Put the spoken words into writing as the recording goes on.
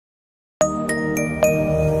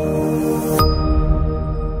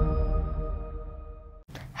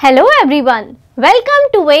Hello everyone, welcome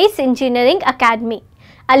to ACE Engineering Academy,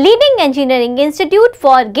 a leading engineering institute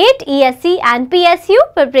for GATE, ESE and PSU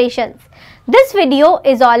preparations. This video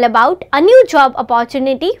is all about a new job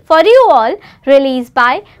opportunity for you all released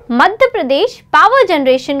by Madhya Pradesh Power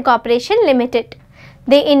Generation Corporation Limited.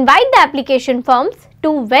 They invite the application forms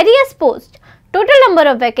to various posts. Total number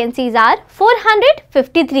of vacancies are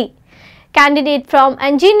 453. Candidate from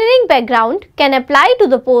engineering background can apply to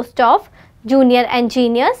the post of junior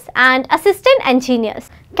engineers and assistant engineers.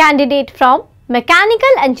 Candidate from mechanical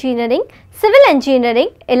engineering, civil engineering,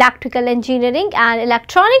 electrical engineering and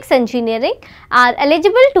electronics engineering are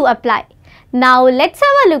eligible to apply. Now let's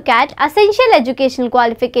have a look at essential educational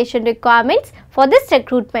qualification requirements for this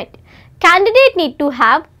recruitment. Candidate need to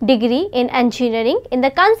have degree in engineering in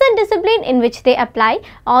the concerned discipline in which they apply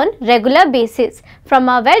on regular basis from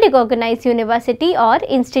a well-recognized university or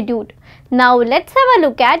institute. Now let's have a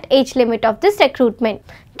look at age limit of this recruitment.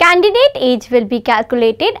 Candidate age will be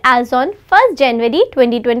calculated as on 1st January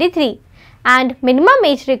 2023 and minimum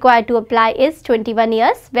age required to apply is 21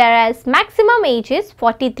 years whereas maximum age is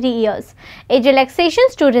 43 years. Age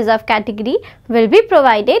relaxations to reserve category will be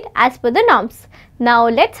provided as per the norms. Now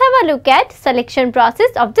let's have a look at selection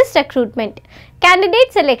process of this recruitment.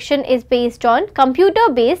 Candidate selection is based on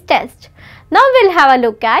computer-based test. Now we'll have a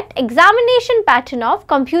look at examination pattern of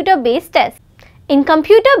computer-based test. In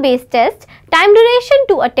computer-based test, time duration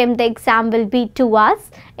to attempt the exam will be 2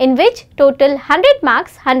 hours, in which total 100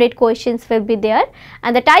 marks, 100 questions will be there,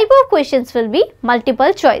 and the type of questions will be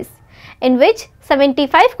multiple choice, in which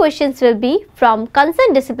 75 questions will be from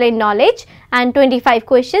concerned discipline knowledge and 25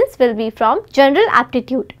 questions will be from general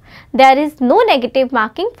aptitude. There is no negative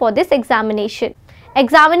marking for this examination.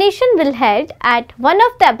 Examination will held at one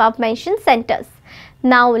of the above mentioned centers.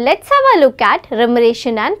 Now let's have a look at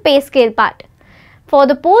remuneration and pay scale part. For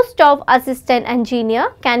the post of assistant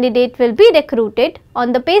engineer, candidate will be recruited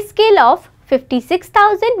on the pay scale of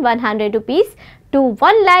 56,100 rupees to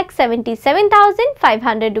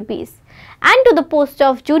 1,77,500 rupees. And to the post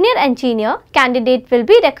of junior engineer, candidate will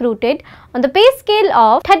be recruited on the pay scale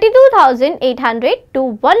of 32,800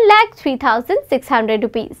 to 1,03,600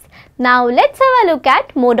 rupees. Now let's have a look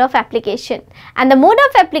at mode of application. And the mode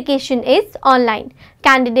of application is online.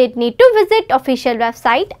 Candidate need to visit official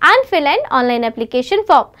website and fill an online application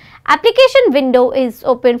form. Application window is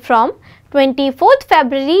open from 24th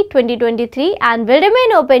February 2023 and will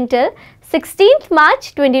remain open till 16th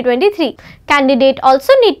March 2023. Candidate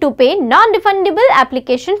also need to pay non-refundable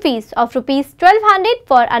application fees of Rs 1200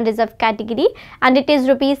 for unreserved category and it is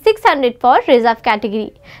Rs 600 for reserved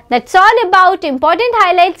category. That's all about important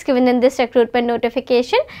highlights given in this recruitment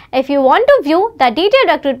notification. If you want to view the detailed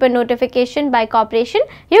recruitment notification by corporation,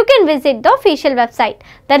 you can visit the official website.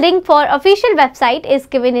 The link for official website is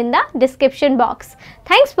given in the description box.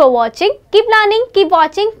 Thanks for watching. Keep learning, keep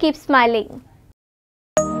watching, keep smiling.